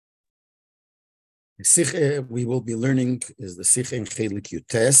Sikhe we will be learning is the Sikhe in Chelik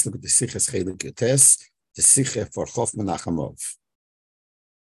Yutes. Look at the Sikhe Chelik Yutes, the Sikhe for Chof Menachemov.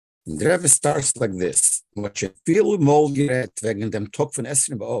 And the Rebbe starts like this. What you feel more get wegen dem Tag von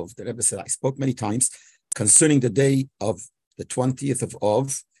Esrim of, the Rebbe said, I spoke many times concerning the day of the 20th of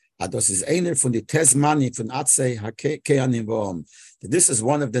Av. Das is einer von die Tesmani von Atzei HaKeanim V'om. This is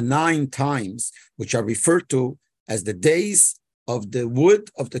one of the 9 times which are referred to as the days of the wood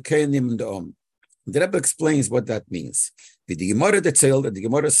of the Keanim and the Om. The Rebbe explains what that means. The Gemara the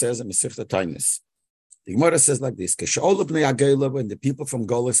Gemara says in Masechta Tainis. The Gemara says like this: when the people from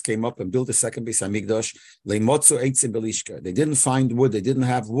Golis came up and built the second Beis Hamikdash, they didn't find wood. They didn't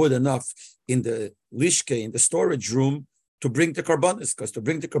have wood enough in the lishke, in the storage room, to bring the karbonis. Because to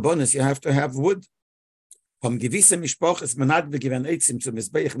bring the karbonis, you have to have wood. So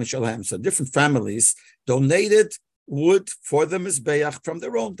different families donated wood for the Mizbeach from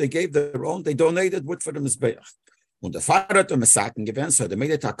their own. They gave their own. They donated wood for the Mizbeach. Und der Pfarrer hat Mesaken gewähnt, so they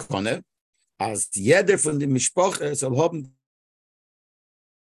made it Takone, als jeder von den Mishpoche soll haben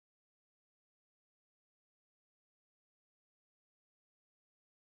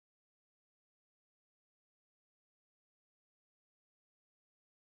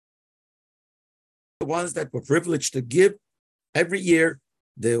the ones that were privileged to give every year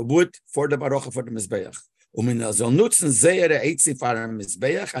the wood for the Barocha for the Mizbeach. And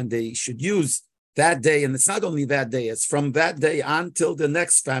they should use that day, and it's not only that day, it's from that day until the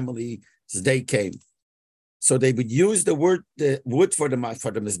next family's day came. So they would use the wood for the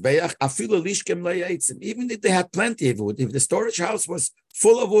Mizbeach, even if they had plenty of wood. If the storage house was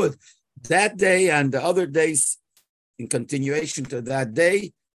full of wood, that day and the other days in continuation to that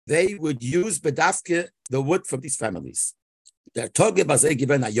day, they would use bedafke, the wood from these families. Their Toge was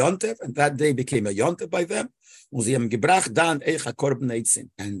given a Yontev, and that day became a Yontev by them. And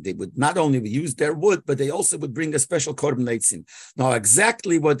they would not only use their wood, but they also would bring a special korban eitzim. Now,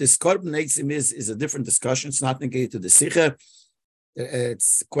 exactly what this korban eitzim is a different discussion. It's not negated to the Sikha.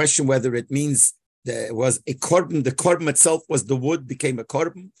 It's a question whether it means there was a korban, the korban itself was the wood, became a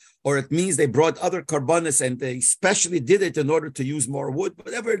korban, or it means they brought other korbanos and they specially did it in order to use more wood.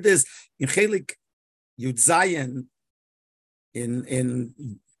 Whatever it is, in Chelik Yud Zayin, in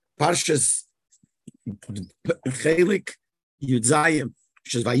Parshas Chelik Yud Zayin,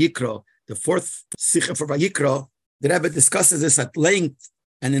 which is Vayikra, the 4th Sikha for Vayikra, the Rebbe discusses this at length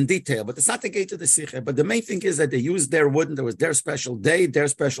and in detail, but it's not the gate of the Sikha. But the main thing is that they used their wood, and there was their special day, their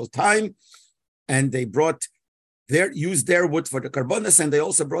special time, and they used their wood for the karbonas, and they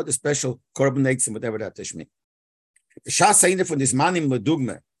also brought a special korban eitzim, whatever that is mean. The Shas Eine von this manim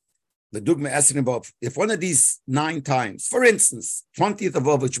ledugme esrim above. If one of these 9 times, for instance, 20th of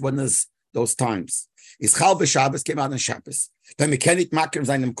Av, which one is those times, is Chal b'Shabbos, came out on Shabbos, then we can't eat makrim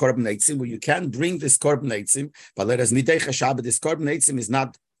zayin korban eitzim, where you can bring this korban eitzim, but let us nidei Shabbos. This korban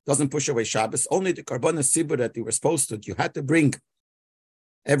eitzim doesn't push away Shabbos. Only the karbonas sibur that you were supposed to, you had to bring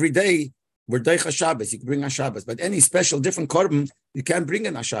every day. We're Deicha Shabbos, you can bring on Shabbos, but any special different korban, you can't bring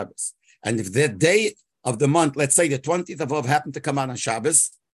in on Shabbos. And if the day of the month, let's say the 20th of Av, happened to come out on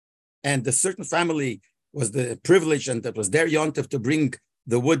Shabbos, and the certain family was the privilege and that was their yontif to bring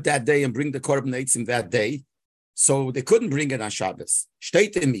the wood that day and bring the korban eitzim that day, so they couldn't bring it on Shabbos.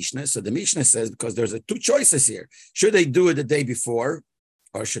 Shteit in Mishnah, so the Mishnah says, because there's 2 choices here. Should they do it the day before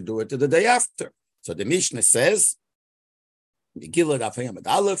or should do it the day after? So the Mishnah says, that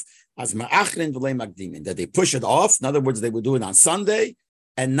they push it off. In other words, they would do it on Sunday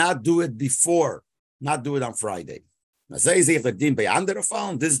and not do it before, not do it on Friday. This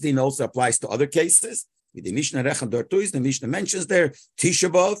din also applies to other cases. The Mishnah mentions there Tisha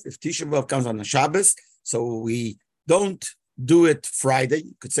B'Av. If Tisha B'Av comes on a Shabbos, so we don't do it Friday.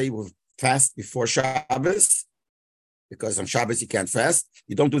 You could say we'll fast before Shabbos, because on Shabbos you can't fast.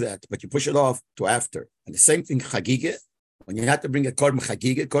 You don't do that, but you push it off to after. And the same thing Chagigah. When you had to bring a korban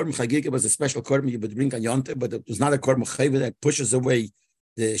chagigah was a special korban you would bring on Yontif, but it was not a korban chayva that pushes away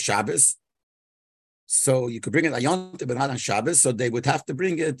the Shabbos. So you could bring it on Yontif, but not on Shabbos. So they would have to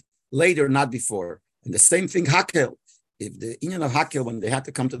bring it later, not before. And the same thing Hakel. If the inyan of Hakel, when they had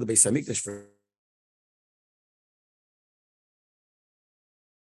to come to the Beis Hamikdash for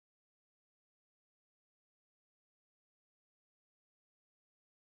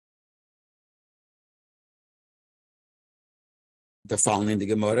the following the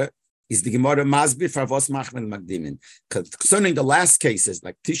Gemara is the Gemara Masbi for Vos Machmen Magdimin. Concerning the last cases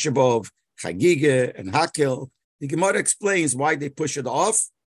like Tisha B'Av, Chagigah, and Hakel, the Gemara explains why they push it off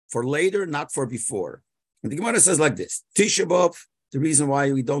for later, not for before. And the Gemara says like this: Tisha B'Av, the reason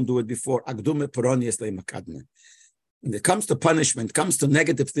why we don't do it before, Agdume Peronius Le Makadne. When it comes to punishment, comes to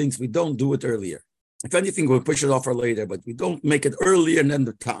negative things, we don't do it earlier. If anything, we'll push it off for later, but we don't make it earlier than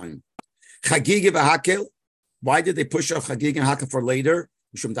the time. Chagigi v'hakel. Why did they push off Chagigi and Hakel for later?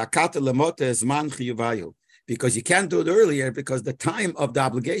 Because you can't do it earlier because the time of the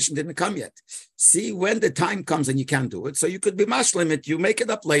obligation didn't come yet. See, when the time comes and you can't do it, so you could be mashlim, you make it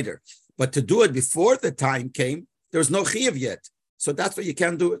up later. But to do it before the time came, there's no chiyuv yet. So that's why you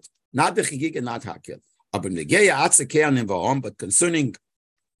can't do it. Not the Chagigi and not Hakel. But concerning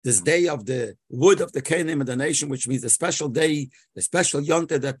this day of the wood of the Canaan of the nation, which means the special day, the special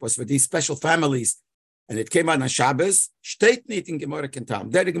yonte that was for these special families, and it came out on Shabbos, steht nicht in Gemara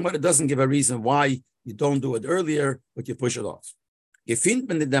Kentam. There the Gemara doesn't give a reason why you don't do it earlier, but you push it off.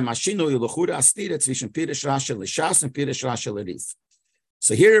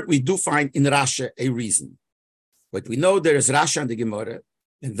 So here we do find in Rashi a reason. But we know there is Rashi on the Gemara,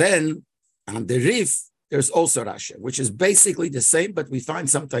 and then on the Rif, there's also Rashi, which is basically the same, but we find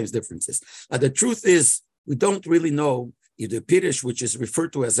sometimes differences. The truth is, we don't really know if the Pirish, which is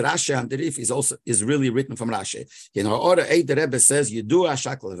referred to as Rashi and the Rif, is really written from Rashi. In our order 8, the Rebbe says, you do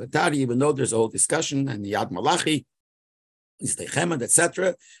Ashakal Vatari, even though there's a whole discussion, and Yad Malachi, Istechemad,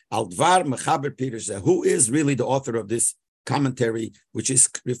 etc. Al-Dvar Mechaber Pirish, who is really the author of this commentary, which is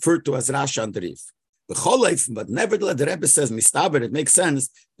referred to as Rashi and the Rif. But nevertheless, the Rebbe says, Mistaber, it makes sense.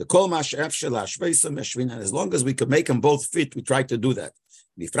 The Kol Mash'ef Shela Shveisa Meshvin, and as long as we can make them both fit, we try to do that.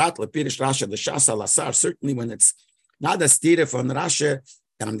 Mifrat Lepirish Rashi L'Shas Al-Asar, certainly when it's not a stira from Rashi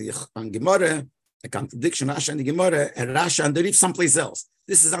and Gemara, a contradiction Rashi and the Gemara, and Rashi and the Rif someplace else.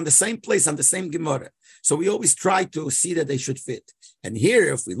 This is on the same place, on the same Gemara. So we always try to see that they should fit. And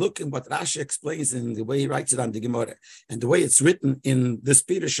here, if we look at what Rashi explains in the way he writes it on the Gemara, and the way it's written in this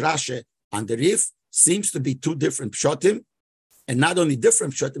Pirish Rashi and the Rif, seems to be two different pshatim, and not only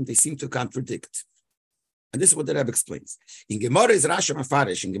different pshatim, they seem to contradict. And this is what the Rebbe explains. In Gemara is Rashi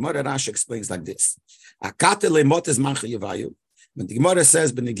Mafarish. In Gemara, Rashi explains like this. When the Gemara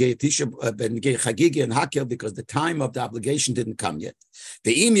says Benegei Chagigi and Hakel, because the time of the obligation didn't come yet.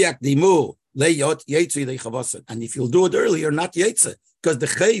 And if you'll do it earlier, not Yetze, because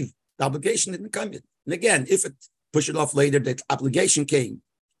the obligation didn't come yet. And again, if it push it off later, the obligation came.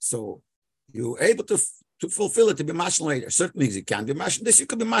 So you're able to fulfill it, to be mashal later. Certain things you can be mashal. This you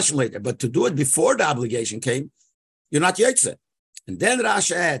could be mashal later, but to do it before the obligation came, you're not yetze. And then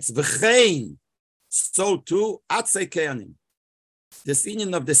Rashi adds, v'chein, so too, atzei keanim. This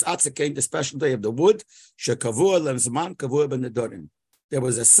union of this atzei kein, the special day of the wood, shekavua lemzman kavua b'nedorim. There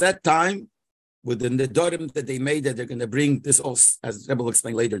was a set time within the nedorim that they made that they're going to bring this, also, as Rebbe will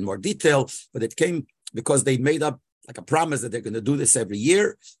explain later in more detail, but it came because they made up like a promise that they're going to do this every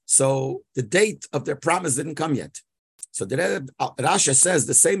year. So the date of their promise didn't come yet. So the Rashi says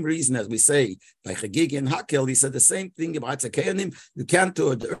the same reason as we say by Chagigi and Hakel, he said the same thing about Tzakayanim. You can't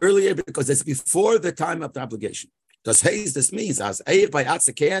do it earlier because it's before the time of the obligation. Does Hayes this means as Eir by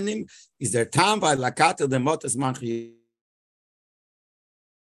Atzakayanim is their time by Lakatel the Motas Manchi.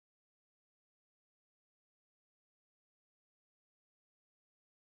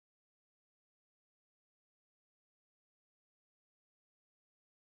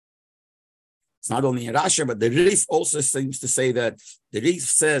 It's not only in Rashi, but the Rif also seems to say that the Rif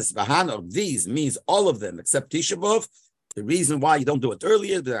says Vahan of these means all of them except Tisha B'Av. The reason why you don't do it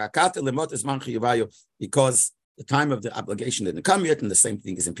earlier, the Akata Lemot is Manchi Yuvayu, because the time of the obligation didn't come yet, and the same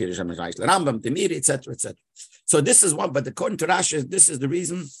thing is in Pirish Hamashayis Rambam, Demiri, etc., etc. So this is one, but according to Rashi, this is the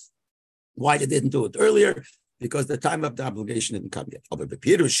reason why they didn't do it earlier, because the time of the obligation didn't come yet. But the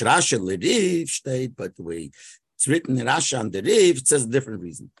Pirish Rashi L'Riv state, but the way it's written in Rashi and the Riv, it says a different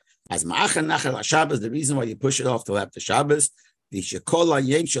reason. As Ma'achar Nachal Shabbos, the reason why you push it off till after Shabbos, the Shekola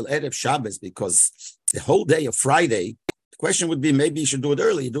Yem Shel Erev Shabbos, because the whole day of Friday, the question would be maybe you should do it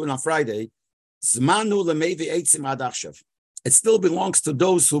early, you do it on Friday. Zmanu Lemevi Eitzim Ad Achshav. It still belongs to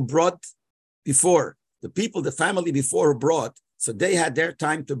those who brought before, the people, the family before who brought, so they had their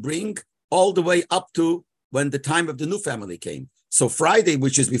time to bring all the way up to when the time of the new family came. So Friday,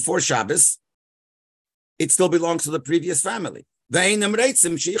 which is before Shabbos, it still belongs to the previous family. And they,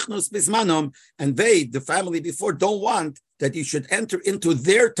 the family before, don't want that you should enter into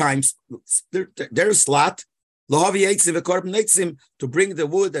their times, their slot, to bring the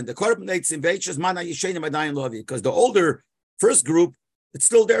wood and the korban because the older first group, it's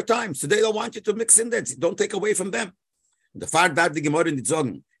still their time. So they don't want you to mix in that. Don't take away from them. The Fardad the Gemara in the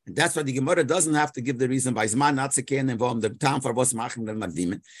Zogen. And that's why the Gemara doesn't have to give the reason by Zman Natzeken and the time for was Machim and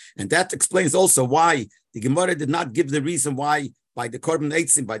Magdimen. And that explains also why the Gemara did not give the reason why by the Korban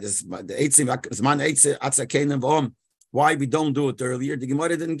Eitzim, by the Eitzim, Zman Eitzim, Atzakein and Vom, why we don't do it earlier. The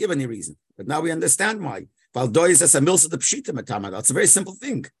Gemara didn't give any reason. But now we understand why. That's a very simple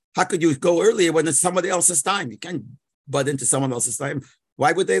thing. How could you go earlier when it's somebody else's time? You can't butt into someone else's time.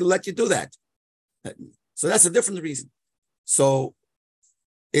 Why would they let you do that? So that's a different reason. So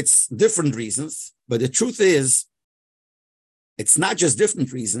it's different reasons, but the truth is, it's not just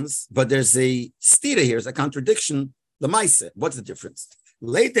different reasons, but there's a stira here, there's a contradiction. Lemaise, what's the difference?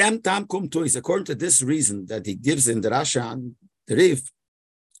 Leitem tam kum tu is according to this reason that he gives in the Rasha and the Rif,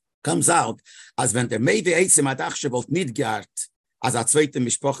 comes out as when der Meide Eitzim hat achshavot nit geart, as a zweite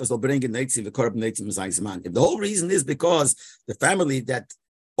Mishpoche soll bringen Eitzim v'korb Eitzim Zayzman. If the whole reason is because the family that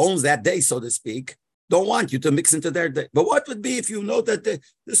owns that day, so to speak, don't want you to mix into their day. But what would be if you know that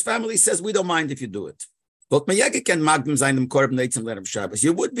this family says we don't mind if you do it? But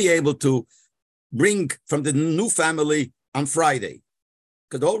you would be able to bring from the new family on Friday.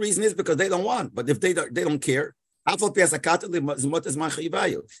 Because the whole reason is because they don't want. But if they don't care, even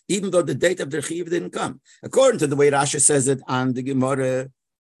though the date of their chiyuv didn't come. According to the way Rashi says it on the Gemara,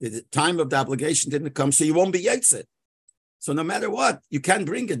 the time of the obligation didn't come, so you won't be yatzit. So no matter what, you can't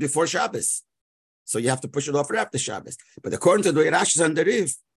bring it before Shabbos. So you have to push it off after Shabbos. But according to the way Rashi is on the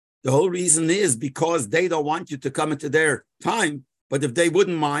Rif, the whole reason is because they don't want you to come into their time. But if they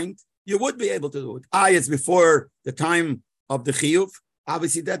wouldn't mind, you would be able to do it. It's before the time of the chiyuv.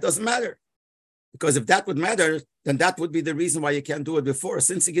 Obviously, that doesn't matter. Because if that would matter, then that would be the reason why you can't do it before.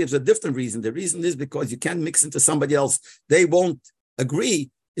 Since he gives a different reason, the reason is because you can't mix into somebody else. They won't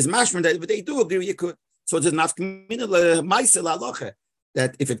agree. Is mashman that if they do agree, you could. So there's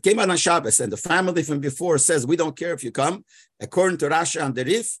that if it came out on Shabbos and the family from before says, we don't care if you come, according to Rashi and the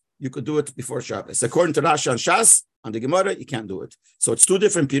Rif, you could do it before Shabbos. According to Rashi and Shas, and the Gemara, you can't do it. So it's two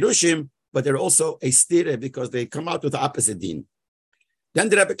different pirushim, but they're also a stire because they come out with the opposite din. Then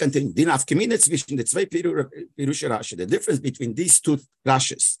the Rabbi continued, din afkemine zwischen the zwei pirushe Rashi, the difference between these two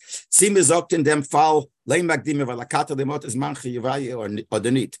Rashis. Sim is in them fall, leim magdime valakata lemotes manche yivaye or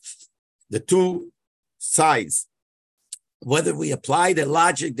nicht. The two sides, whether we apply the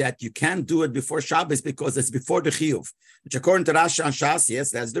logic that you can't do it before Shabbos because it's before the chiyuv, which according to Rashi and Shas,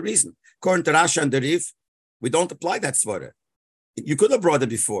 yes, that's the reason. According to Rashi and the Rif, we don't apply that svara. You could have brought it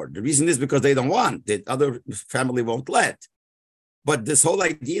before. The reason is because they don't want. The other family won't let. But this whole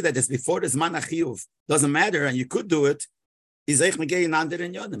idea that it's before the Zman HaChiyuv doesn't matter and you could do it is Eich Negei Nander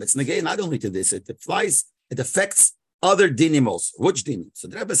and Yonim. It's Negei not only to this, it affects other dinimals. Which dinim? So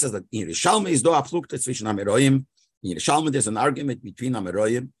the Rebbe says that in Rishalme is do aplukta zwischen Ameroyim. In Rishalme there's an argument between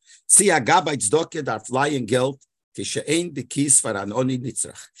Ameroyim. See a Gabbai Tzdoke dar flying geld kishein bekis for an oni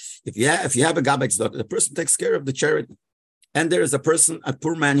nitzrach. If you have a Gabbai Tzdoke, the person takes care of the charity. And there is a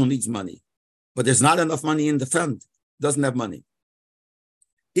poor man who needs money. But there's not enough money in the fund. Doesn't have money.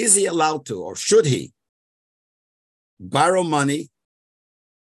 Is he allowed to, or should he, borrow money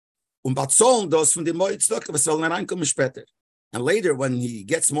and later, when he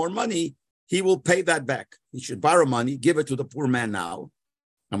gets more money, he will pay that back. He should borrow money, give it to the poor man now.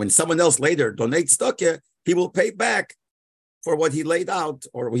 And when someone else later donates tzedakah, he will pay back for what he laid out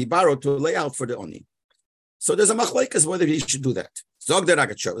or he borrowed to lay out for the oni. So there's a machlekes whether he should do that. Zog der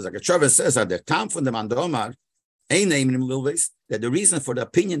Chof says that the time from the Mandomar, that the reason for the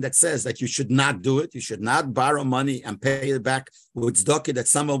opinion that says that you should not do it, you should not borrow money and pay it back with tzedakah that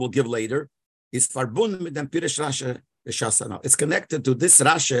someone will give later, is farbun mit dem Pirish Rasha Shasana. It's connected to this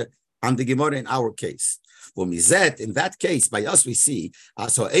Rasha and the Gemara in our case. In that case, by us we see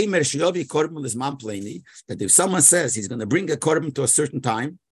that if someone says he's going to bring a korban to a certain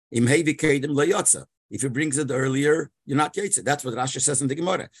time, if he brings it earlier, you're not yaitze. That's what Rashi says in the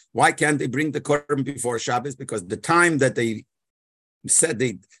Gemara. Why can't they bring the korban before Shabbos? Because the time that they said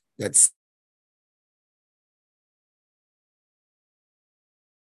that's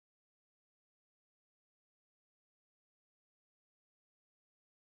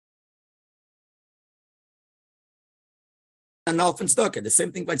enough in tzedakah. The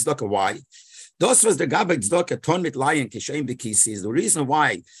same thing by tzedakah. Why? Those was the Gabbai tzedakah ton mit lion kishein bekisi is the reason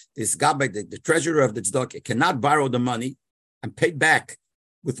why this Gabbai, the treasurer of the tzedakah, cannot borrow the money and pay back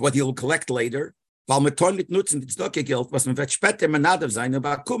with what he will collect later. Weil mit ton mit nutzen the tzedakah gilt, was man wird später menadav sein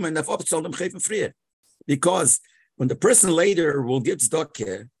über kommen auf soll dem geben frier. Because when the person later will give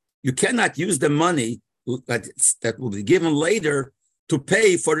tzedakah, you cannot use the money that will be given later to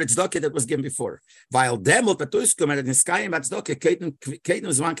pay for the tzedakah that was given before. While it'll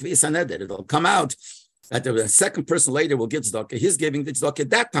come out that the second person later will give tzedakah. He's giving the tzedakah at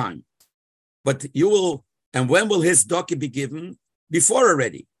that time. But you will, and when will his tzedakah be given? Before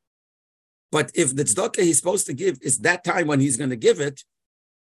already. But if the tzedakah he's supposed to give is that time when he's going to give it,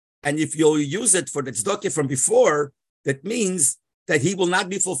 and if you'll use it for the tzedakah from before, that means that he will not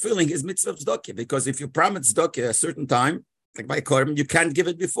be fulfilling his mitzvah of tzedakah. Because if you promise tzedakah a certain time, like by korban, you can't give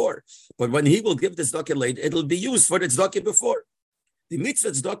it before. But when he will give the tzedakah later, it'll be used for the tzedakah before. The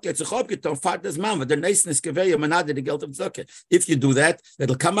mitzvah tzedakah tzechop geton fader's man, but the neisnes kevei manade the guilt of tzedakah. If you do that,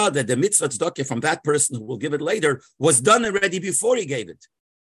 it'll come out that the mitzvah tzedakah from that person who will give it later was done already before he gave it.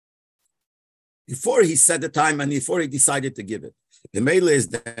 Before he set the time and before he decided to give it. The mele is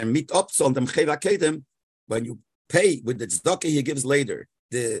the mit opzol dem cheva kedem, when you pay with the tzedakah he gives later,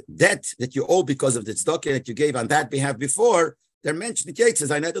 the debt that you owe because of the tzedakah that you gave on that behalf before, they're mentioned the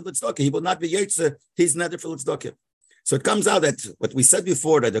says, I netted the tzedakah. He will not be yetzer, he's netted for the tzedakah. So it comes out that what we said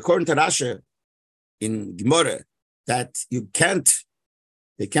before, that according to Rashi in Gemara, that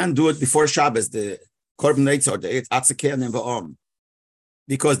they can't do it before Shabbos, the korban eitz or the atzakeh and va'om,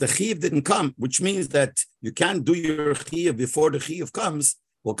 because the chiyuv didn't come, which means that you can't do your chiyuv before the chiyuv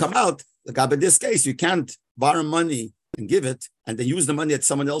will come out. Like in this case, you can't borrow money and give it, and then use the money that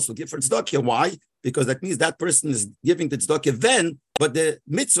someone else will give for tzedakah. Why? Because that means that person is giving the tzedakah then, but the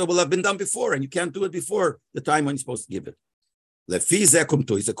mitzvah will have been done before, and you can't do it before the time when you're supposed to give it.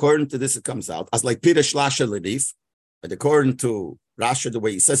 According to this, it comes out as like Pirish Lasha Lerif, but according to Rashi, the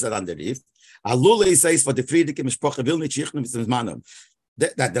way he says it on the Rif, Alule says for the Friedrich Mishpoche will nicht chichnen mit dem Mann.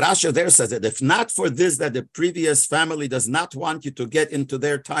 That the Rashi there says that if not for this, that the previous family does not want you to get into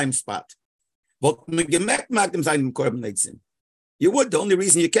their time spot. You would. The only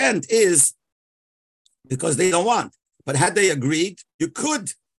reason you can't is because they don't want. But had they agreed, you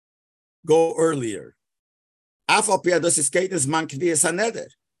could go earlier. Even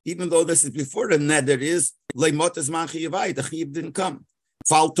though this is before the neder is, the chiyuv didn't come.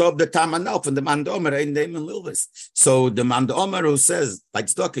 So the Mandomer who says, like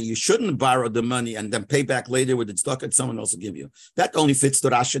tzedakah, you shouldn't borrow the money and then pay back later with the tzedakah that someone else will give you. That only fits to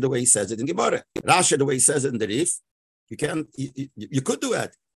Rashi the way he says it in Gemara. Rashi the way he says it in the Rif, you could do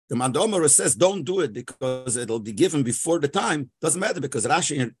it. The Mandomer who says don't do it because it'll be given before the time, doesn't matter because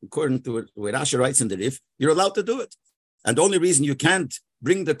Rashi, according to what Rashi writes in the Rif, you're allowed to do it. And the only reason you can't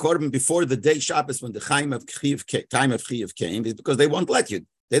bring the korban before the day Shabbos when the time of chiyuv came is because they won't let you.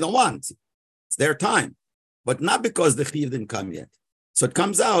 They don't want. It's their time. But not because the chiyuv didn't come yet. So it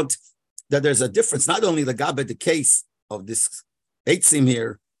comes out that there's a difference, not only the gabe, the case of this eitzim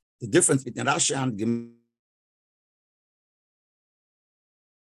here, the difference between Rashi and Gemara.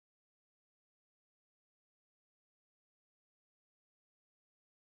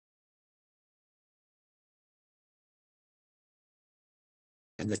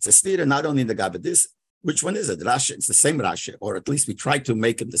 And it's a stira not only in the Gabe, this, which one is it? Rashi, it's the same Rashi, or at least we try to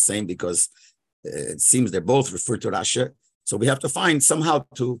make it the same because it seems they both refer to Rashi. So we have to find somehow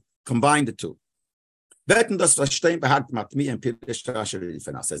to combine the two. Rebbe said, I'll explain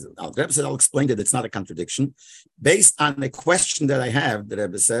that it's not a contradiction. Based on a question that I have, the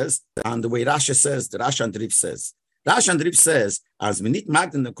Rebbe says, on the way Rashi says, the Rashi and Rif says. Rashi and Rif says, as we need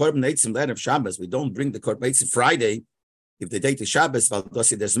magden the korban eitzim later of Shabbos, we don't bring the korban eitzim Friday, if the date is Shabbos, from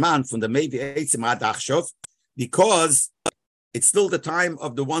the maybe eitzim ad achshov, because it's still the time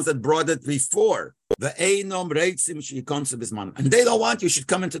of the ones that brought it before. And they don't want you should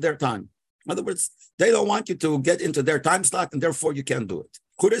come into their time. In other words, they don't want you to get into their time slot, and therefore you can't do it.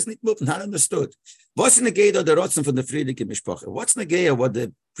 Not understood. What's negay what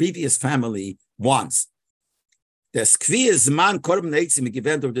the previous family wants? Who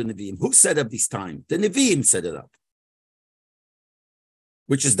set up this time? The Nevi'im set it up,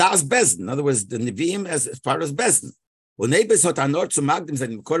 which is Das Bezdin. In other words, the Nevi'im as far as Bezdin. And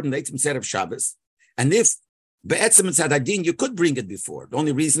if Be'etzim and Tzadadin, you could bring it before. The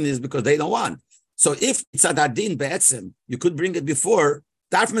only reason is because they don't want. So if Tzadadin Be'etzim, you could bring it before,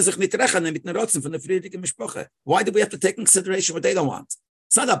 why do we have to take in consideration what they don't want?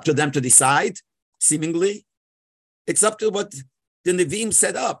 It's not up to them to decide, seemingly. It's up to what the Nevi'im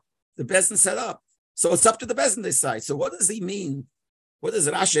set up, the Bezdin set up. So it's up to the Bezdin to decide. So what does he mean? What does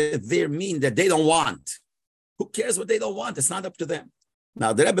Rashi there mean that they don't want? Who cares what they don't want? It's not up to them.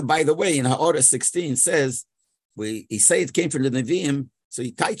 Now, the Rebbe, by the way, in Ha'orah 16 says, he say it came from the Nevi'im, so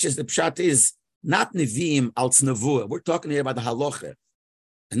he teaches the Pshat is not Nevi'im als Nevuah. We're talking here about the Halacha.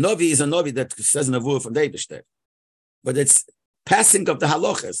 A Novi is a Novi that says Nevuah from the Eibishter. But it's passing of the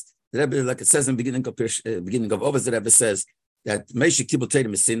Halachas. The Rebbe, like it says in the beginning of Ovos, the Rebbe says that Moshe Kibbutz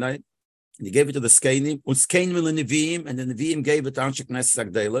Torah Sinai, and he gave it to the Skeinim, and the Nevi'im, and the Nevi'im gave it to Anshe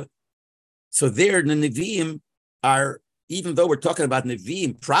Knesset Agdela. So there, the Nevi'im are, even though we're talking about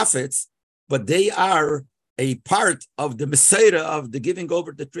Nevi'im, prophets, but they are a part of the Messiah of the giving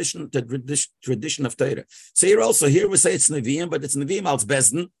over the tradition of Torah. So here we say it's Nevi'im, but it's Nevi'im als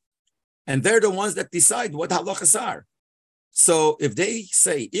Bezdin, and they're the ones that decide what halachas are. So if they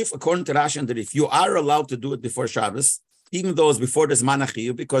say, if according to Rashi and Rif, you are allowed to do it before Shabbos, even though it's before the Zman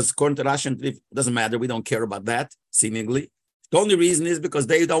HaChiyuv, because according to Rashi, it doesn't matter, we don't care about that, seemingly. The only reason is because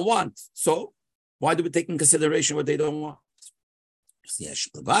they don't want. So why do we take in consideration what they don't want? So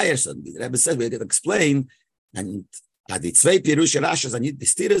the Rebbe says we did explain, and that these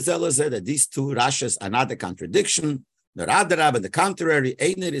two Rashas are not a contradiction. The Radarab and the contrary,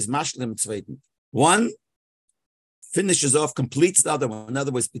 einer is mashlim zweiten. One finishes off, completes the other one. In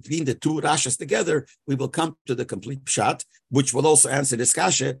other words, between the two Rashas together, we will come to the complete pshat, which will also answer this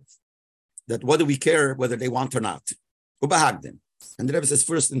kasha, that what do we care whether they want or not? Ubahagdim. And the Rebbe says,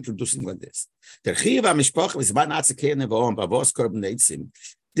 first introducing like this. This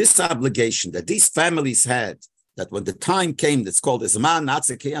obligation that these families had, that when the time came, that's called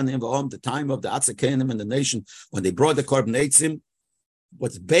the time of the Atzikenim in the nation, when they brought the Korban Eitzim,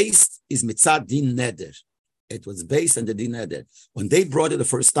 what's based is mitzad din neder. It was based on the din neder. When they brought it the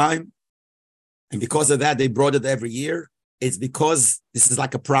first time, and because of that, they brought it every year, it's because this is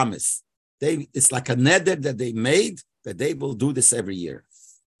like a promise. It's like a neder that they made, that they will do this every year.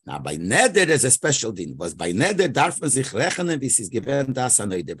 Now, by neder, there's a special din. Was by neder, darf man sich rechnen, bis is given das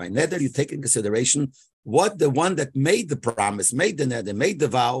anoide. By neder, you take in consideration what the one that made the promise, made the neder, made the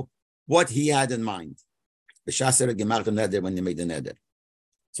vow, what he had in mind. B'shasere gemacht neder when he made the neder.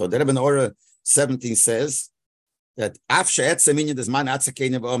 So the Rebbe in Orah 17 says that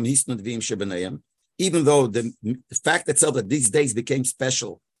even though the fact itself that these days became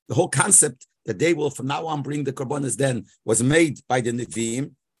special, the whole concept that they will from now on bring the korbanos then was made by the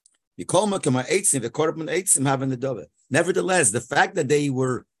Nevi'im. Nevertheless, the fact that they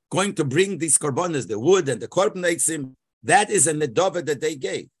were going to bring these korbanos, the wood and the korban eitzim, that is a nedova that they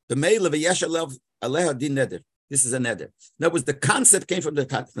gave. The meil of aleha din neder. This is a neder. In other words, the concept came from the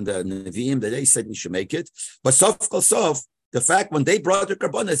Nevi'im that they said we should make it. But sof kol sof, the fact when they brought the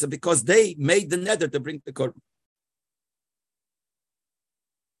korbanos, because they made the neder to bring the korban.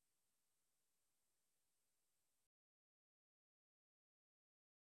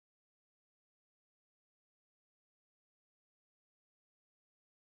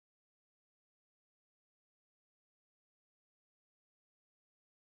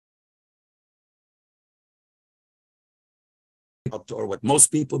 Or what most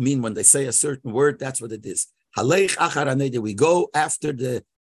people mean when they say a certain word, that's what it is. We go after the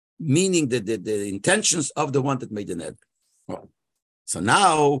meaning, the intentions of the one that made the neder. Well, so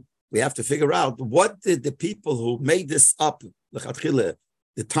now we have to figure out what did the people who made this up, the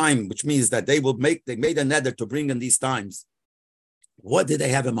time, which means that they made a neder to bring in these times. What did they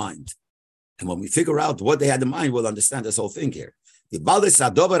have in mind? And when we figure out what they had in mind, we'll understand this whole thing here. It's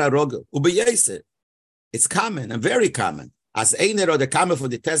common and very common. As einer or the kamer for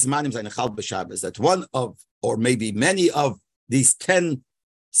the 10 zmanim and chal b'Shabbos, that one of, or maybe many of these 10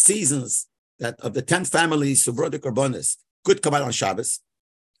 seasons that of the 10 families who brought the korbanos could come out on Shabbos.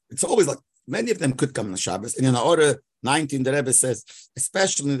 It's always like many of them could come on Shabbos. And in Orah 19, the Rebbe says,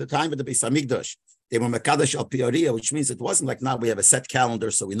 especially in the time of the Beis Hamikdash, they were mekadosh al pioriyah, which means it wasn't like now we have a set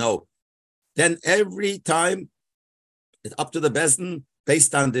calendar, so we know. Then every time, up to the Bezdin,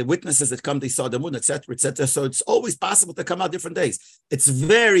 based on the witnesses that come, they saw the moon, etc., etc. So it's always possible to come out different days. It's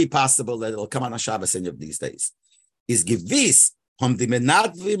very possible that it'll come out on Shabbos any of these days. Is gewiss, so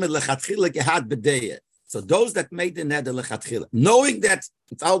those that made the neder lechatchila, knowing that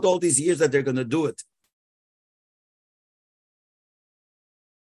without all these years that they're going to do it,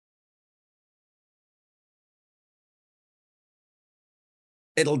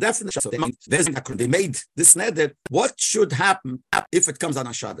 it'll definitely show. They made this neder. What should happen if it comes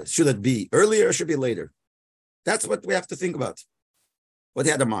on Shabbos? Should it be earlier or should it be later? That's what we have to think about. What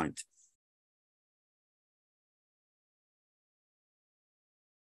they had in mind.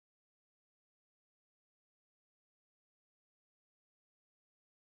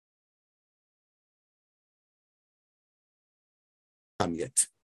 Yet.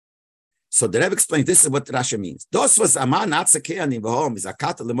 So the Rebbe explained this is what Rashi means. This,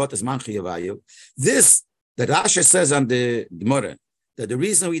 the Rashi says on the Gemara, that the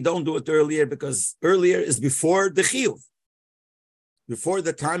reason we don't do it earlier, because earlier is before the Chiyuv, before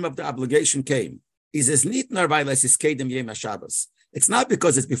the time of the obligation came. It's not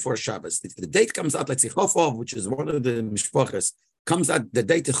because it's before Shabbos. If the date comes out, let's say Chof, which is one of the mishpoches, comes out, the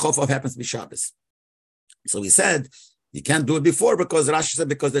date of Chof happens to be Shabbos. So we said, you can't do it before because Rashi said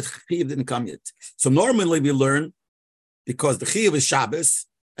because the Chiyuv didn't come yet. So normally we learn because the Chiyuv is Shabbos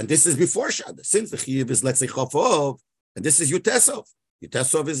and this is before Shabbos. Since the Chiyuv is, let's say, Chof, and this is Yutesov.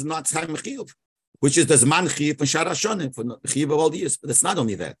 Yutesov is not time Chiyuv, which is the Zman Chiyuv and Shara Shonim for the Chiyuv of all the years. But it's not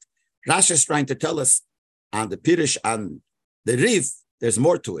only that. Rashi is trying to tell us on the Pirish, on the Riv, there's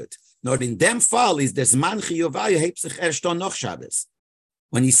more to it. Not in them fall is the Zman Chiyuvayu hebt sich erst on noch Shabbos.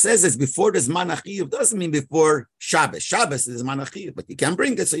 When he says it's before the Zman Chiyuv, doesn't mean before Shabbos. Shabbos is Zman Chiyuv, but you can't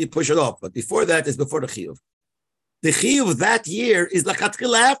bring it, so you push it off. But before that is before the Chiyuv. The Chiyuv that year is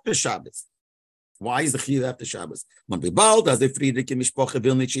Lachatchila after Shabbos. Why is the Chiyuv after Shabbos?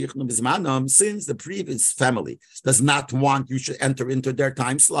 Since the previous family does not want you should enter into their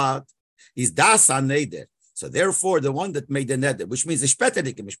time slot, is das neder. So therefore, the one that made the neder, which means the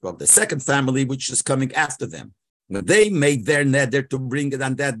second family, which is coming after them, when they made their neder to bring it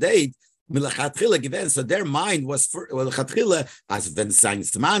on that date, so their mind was for as when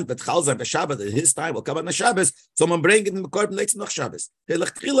Zain's man, but Chalzar the Shabbat, his time will come on the Shabbos. Someone bring it in the Korban Leitzim noch Shabbos.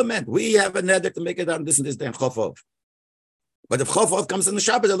 The meant we have a neder to make it on this and this day in Chof. But if Chof comes on the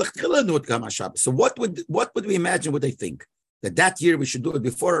Shabbos, the would come on Shabbos. So what would we imagine? Would they think that year we should do it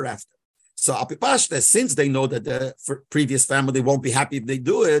before or after? So Apipashta, since they know that the previous family won't be happy if they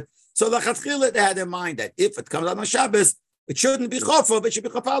do it, so the Chatchila they had in mind that if it comes on Shabbos, it shouldn't be Chof, it should be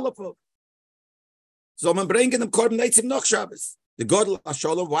Chafalopov. So I'm bringing them Korban Leitzim noch Shabbos. The God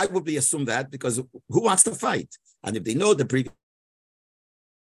Hashalom, why would we assume that? Because who wants to fight? And if they know the previous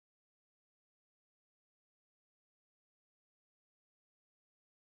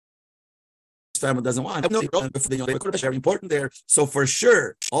family doesn't want, very important there. So for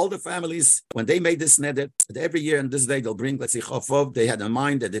sure, all the families, when they made this neder, every year on this day they'll bring, let's say, Chofov. They had in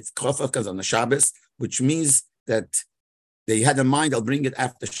mind that if Chofov comes on the Shabbos, which means that they had in mind they'll bring it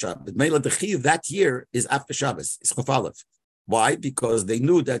after Shabbos. Mela the Chiyuv that year is after Shabbos. It's Chof Aleph. Why? Because they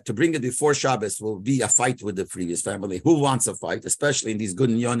knew that to bring it before Shabbos will be a fight with the previous family. Who wants a fight, especially in these good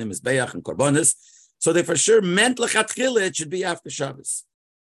Nyonim, Mizbeach, and Korbanos? So they for sure meant Lechatchila it should be after Shabbos.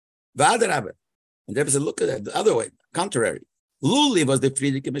 V'adarabah. And there was a look at it the other way, contrary. Luli was the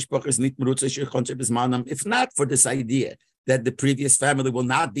Friedrich Mishpochers nit merutze, if not for this idea that the previous family will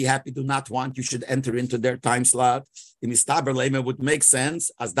not be happy, do not want, you should enter into their time slot. In Istaber Lema would make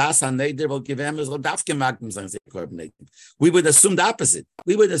sense, as das neder will give them we would assume the opposite.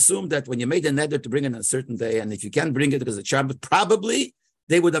 We would assume that when you made a neder to bring it on a certain day, and if you can't bring it because it's Shabbos, probably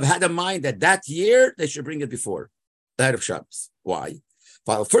they would have had in mind that year they should bring it before that of Shabbos. Why?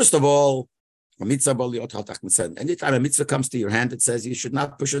 Well, first of all, anytime a mitzvah comes to your hand, it says you should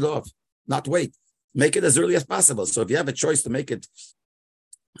not push it off, not wait. Make it as early as possible. So if you have a choice to make it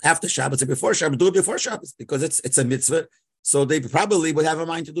after Shabbos or before Shabbos, do it before Shabbos because it's a mitzvah. So they probably would have a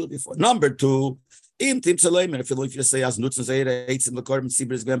mind to do it before. Number two, if you say as nutzen zeire eitzim lekorban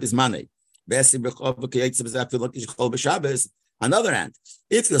sibris gem is money. On the other hand,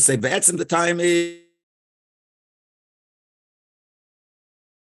 if you say be'etzim the time is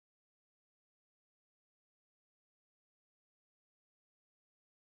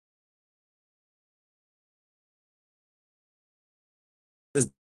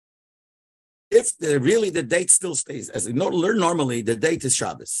if the date still stays, as we learn normally, the date is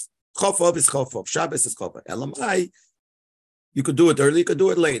Shabbos. Chof is Chof, Shabbos is Chof. Elamai, you could do it early, you could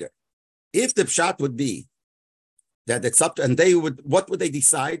do it later. If the pshat would be that it's up to, and they would, what would they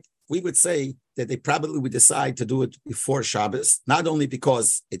decide? We would say that they probably would decide to do it before Shabbos, not only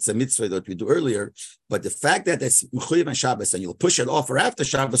because it's a mitzvah that we do earlier, but the fact that it's Mechuyev and Shabbos, and you'll push it off or after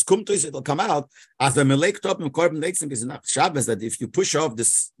Shabbos, it'll come out as the Melek Top and Korban Leitzim is not Shabbos, that if you push off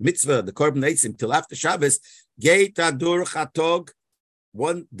this mitzvah, the Korban Leitzim, till after Shabbos, Geita Dur Chatog,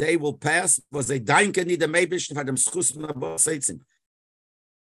 one day will pass, was a Dainkeni the Meibish for them Schus Leitzim.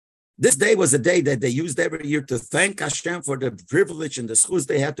 This day was a day that they used every year to thank Hashem for the privilege and the schus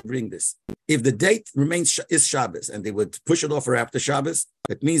they had to bring this. If the date remains is Shabbos and they would push it off or after Shabbos,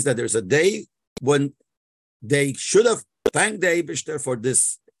 it means that there's a day when they should have thanked the Eibishter for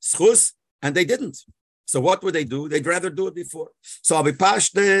this schus and they didn't. So what would they do? They'd rather do it before. So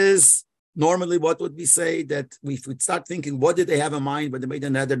Abipashtes, normally what would we say? That we would start thinking, what did they have in mind when they made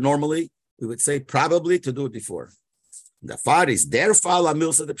another? Normally, we would say probably to do it before. The far is their fall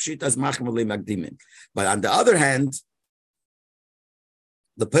amilsa the pshitas machmuli magdimin. But on the other hand,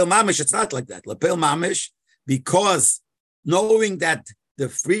 the Pil Mamish, it's not like that. The Pil Mamish, because knowing that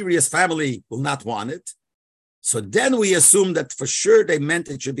the previous family will not want it, so then we assume that for sure they meant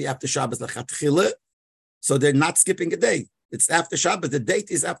it should be after Shabbos l'chatchila, so they're not skipping a day. It's after Shabbos. The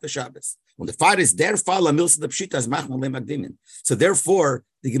date is after Shabbos. When the far is their fall amilsa the pshitas machmuli magdimin. So therefore,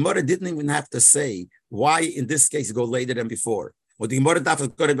 the Gemara didn't even have to say why in this case go later than before. Or the Gemara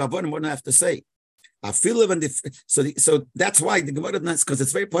wouldn't have to say. So that's why the Gemara, because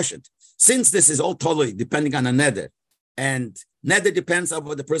it's very poshut. Since this is all totally depending on a neder, and neder depends on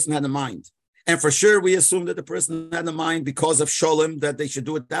what the person had in mind. And for sure, we assume that the person had in mind because of Sholem that they should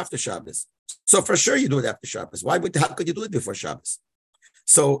do it after Shabbos. So for sure, you do it after Shabbos. How could you do it before Shabbos?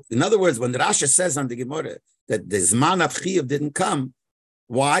 So, in other words, when Rashi says on the Gemara that the Zman of Chiyuv didn't come,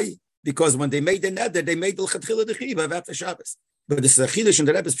 why? Because when they made the neder, they made the L'chatchila the Chiyuv after Shabbos. But this is a Chiddush in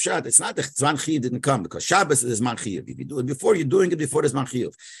the Rebbe's Pshat. It's not the Zman Chiyuv didn't come, because Shabbos is the Zman Chiyuv. If you do it before, you're doing it before the Zman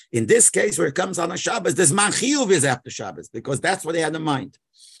Chiyuv. In this case, where it comes on a Shabbos, the Zman Chiyuv is after Shabbos, because that's what they had in mind.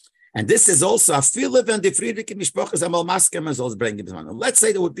 And this is also a Philip and the Friedrich Mishpochas Amal Maskem as also bringing this on. Let's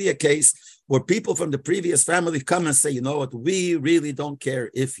say there would be a case where people from the previous family come and say, you know what, we really don't care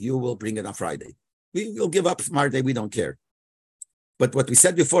if you will bring it on Friday. We will give up Friday, we don't care. But what we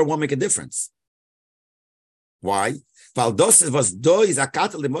said before won't make a difference. Why? Because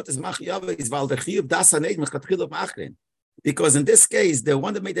in this case, the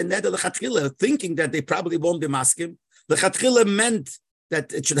one that made the neder lechatchila, thinking that they probably won't be maskim, lechatchila meant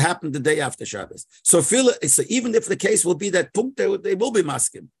that it should happen the day after Shabbos. So even if the case will be that they will be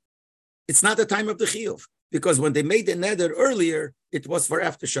maskim, it's not the time of the chiyuv, because when they made the neder earlier, it was for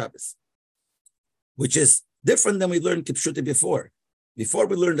after Shabbos, which is different than we learned kipshuti before. Before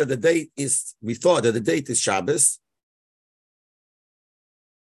we learned that we thought that the date is Shabbos,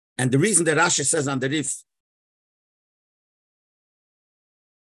 and the reason that Rashi says on the Rif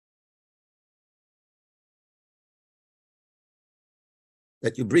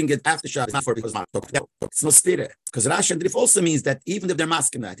that you bring it after Shabbos, not for because it's no spirit. Because Rashi and Rif also means that even if they're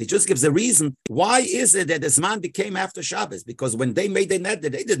masking that, it just gives a reason. Why is it that the Zman became after Shabbos? Because when they made the neder,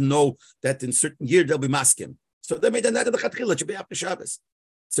 they didn't know that in certain year they'll be masking. So they made the neder lechatchila, it should be after Shabbos.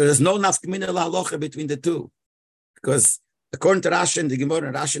 So there's no nafkamina lahalocha between the two. Because according to Rashi and the Gemara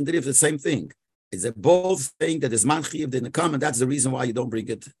and Rashi and the Rif, the same thing. Is that both saying that the Zman Chiyuv didn't come, and that's the reason why you don't bring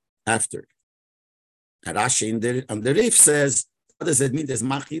it after. And Rashi and the Rif says, what does it mean the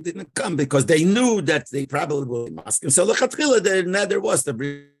Zman Chiyuv didn't come? Because they knew that they probably will be masking. So lechatchila, the neder was to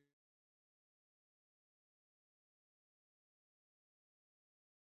bring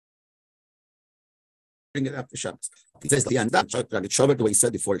it after Shabbos. He says the end the way he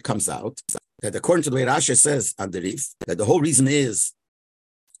said before it comes out, that according to the way Rashi says on the Rif, that the whole reason is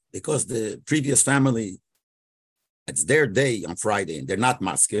because the previous family, it's their day on Friday and they're not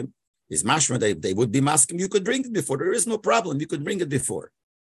maskim, is mashma they would be maskim, you could bring it before. There is no problem, you could bring it before.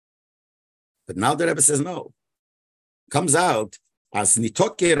 But now the Rebbe says no. Comes out as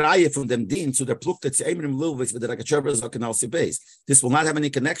nitoke raya from them din to the pluk that's aimim lilvis with the Rakachova Zokanalsi base. This will not have any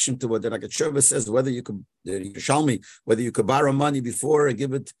connection to what the Rakachova says, whether you could whether you could borrow money before and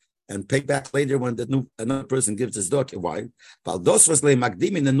give it and pay back later when another person gives his doke. Why? Valdos was le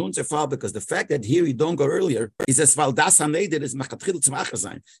magdim in the nun zefal, because the fact that here you don't go earlier is as valdas haneder is machatchil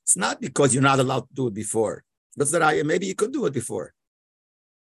tzmachazayin. It's not because you're not allowed to do it before. But maybe you could do it before.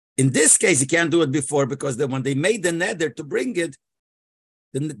 In this case, you can't do it before because when they made the neder to bring it,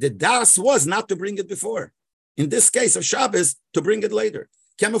 the das was not to bring it before. In this case of Shabbos, to bring it later.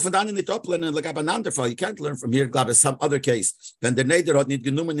 You can't learn from here, some other case. You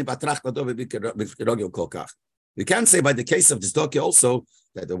can't say by the case of the tzedakah also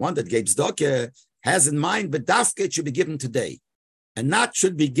that the one that gave tzedakah has in mind, but dafke it should be given today, and not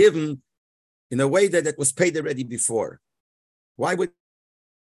should be given in a way that it was paid already before. Why would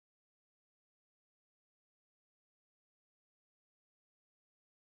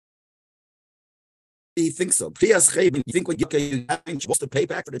he think so? You think when you're supposed to pay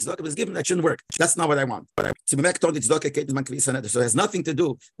back for the tzedakah was given, that shouldn't work. That's not what I want. So it has nothing to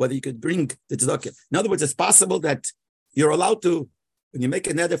do whether you could bring the tzedakah. In other words, it's possible that you're allowed to, when you make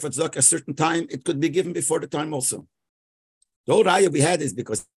a neder for tzedakah a certain time, it could be given before the time also. The whole raya we had is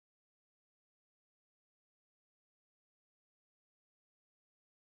because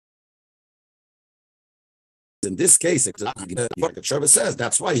in this case, what the Shabbat says,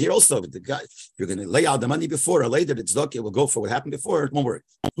 that's why here also, the guy, you're going to lay out the money before or later, the tzedakah will go for what happened before, it won't work.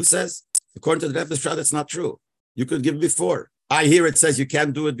 Who says? According to the Rebbe's Pshat, that's not true. You could give before. I hear it says you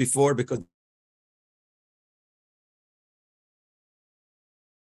can't do it before because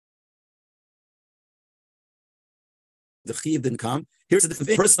the Chiv didn't come. Here's a different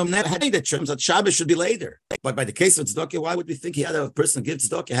thing. Person never had that terms that Shabbos should be later. But by the case of tzedakah, why would we think he had a person give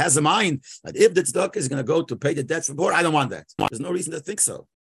tzedakah has a mind that if the tzedakah is going to go to pay the debt for poor, I don't want that. There's no reason to think so.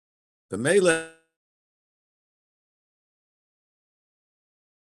 The Mele.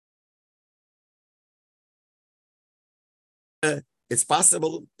 It's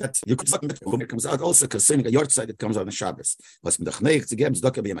possible that you could when it comes out also concerning a yortzeit that comes on the Shabbos. Was mit der to give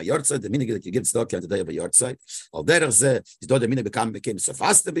tzedakah be a yortzeit, the meaning that you give tzedakah on the day of a yortzeit. Al derech ze is do the meaning became so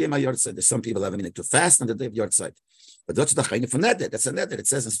fast to be a yortzeit. There's some people have a meaning to fast on the day of yortzeit. But that's the chayim for neder. That's a neder. It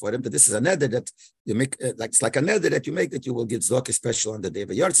says for him that this is a neder that you make, like it's like a neder that you make that you will give tzedakah special on the day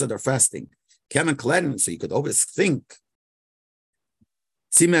of a yortzeit or fasting. Kemen klen, so you could always think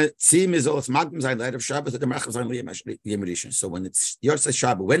Tzim is also magdim zayin Erev Shabbos, the Merachim zayin Yom Rishon. So when it's Yortzeit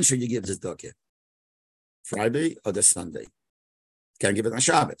Shabbos, when should you give this tzedakah? Friday or the Sunday? Can't give it on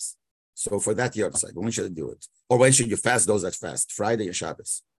Shabbos. So for that Yortzeit, when should you do it? Or when should you fast those that fast? Friday or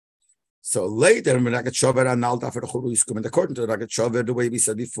Shabbos. So later, when Ragat Shover and Alta for the Churu is coming, according to Ragat Shover, the way we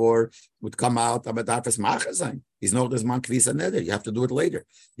said before, would come out about Dafes Machazain. He's no there's man Kvisa Neder. You have to do it later.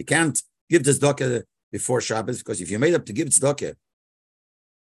 You can't give this tzedakah before Shabbos, because if you made up to give tzedakah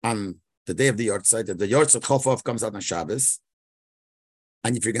on the day of the Yortzeit, if the Yortzeit Chof comes out on Shabbos,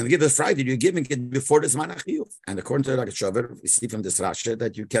 and if you're going to give it Friday, you're giving it before the Zman HaChiyuv. And according to Ragat Shover, we see from this Rashi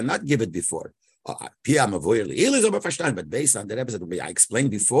that you cannot give it before. But based on the Rebbe that I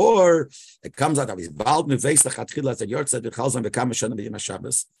explained before, it comes out of his bald that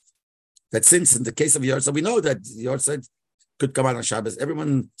since in the case of Yortzeit, we know that Yortzeit could come out on Shabbos.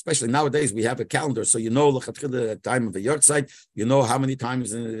 Everyone, especially nowadays, we have a calendar, so you know the time of the Yortzeit, you know how many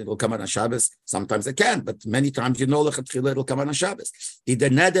times it will come out on Shabbos. Sometimes it can, but many times you know it will come out on Shabbos.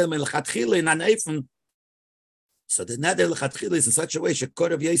 So the neder l'chatchila is in such a way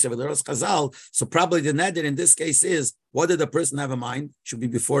shekor of Yosef v'leros Chazal. So probably the neder in this case is, what did the person have in mind? Should be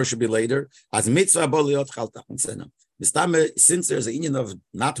before, should be later. As mitzvah boliot chaltach mitzena. Since there's an union of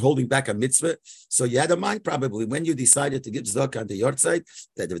not holding back a mitzvah, so you had in mind probably when you decided to give tzedakah on the Yortzeit,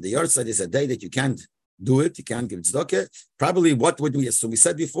 that if the Yortzeit is a day that you can't do it, you can't give tzedakah. Probably what would we assume? We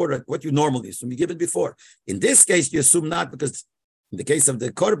said before that what you normally assume, you give it before. In this case, you assume not, because in the case of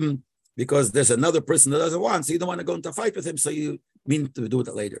the korban, because there's another person that doesn't want, so you don't want to go into a fight with him, so you mean to do it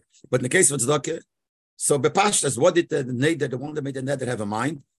later. But in the case of tzedakah, so bepashtas, what did the neder, the one that made the neder, have in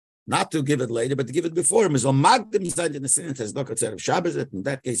mind? Not to give it later, but to give it before. In that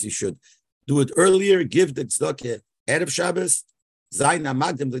case, you should do it earlier, give the tzedakah Erev Shabbos, zayin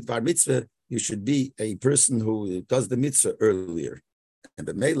magdim l'dvar mitzvah, you should be a person who does the mitzvah earlier. And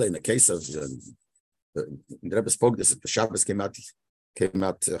the Mele, in the case of, the Rebbe spoke this, the Shabbos came out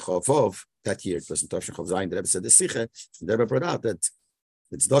Chof that year. It was in Tavshin Chof Zayin. The Rebbe said the Sicha. The Rebbe brought out that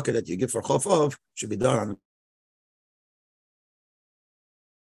the tzedakah that you give for Chof should be done on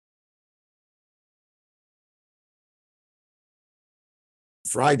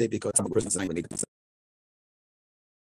Friday, because some person is saying we need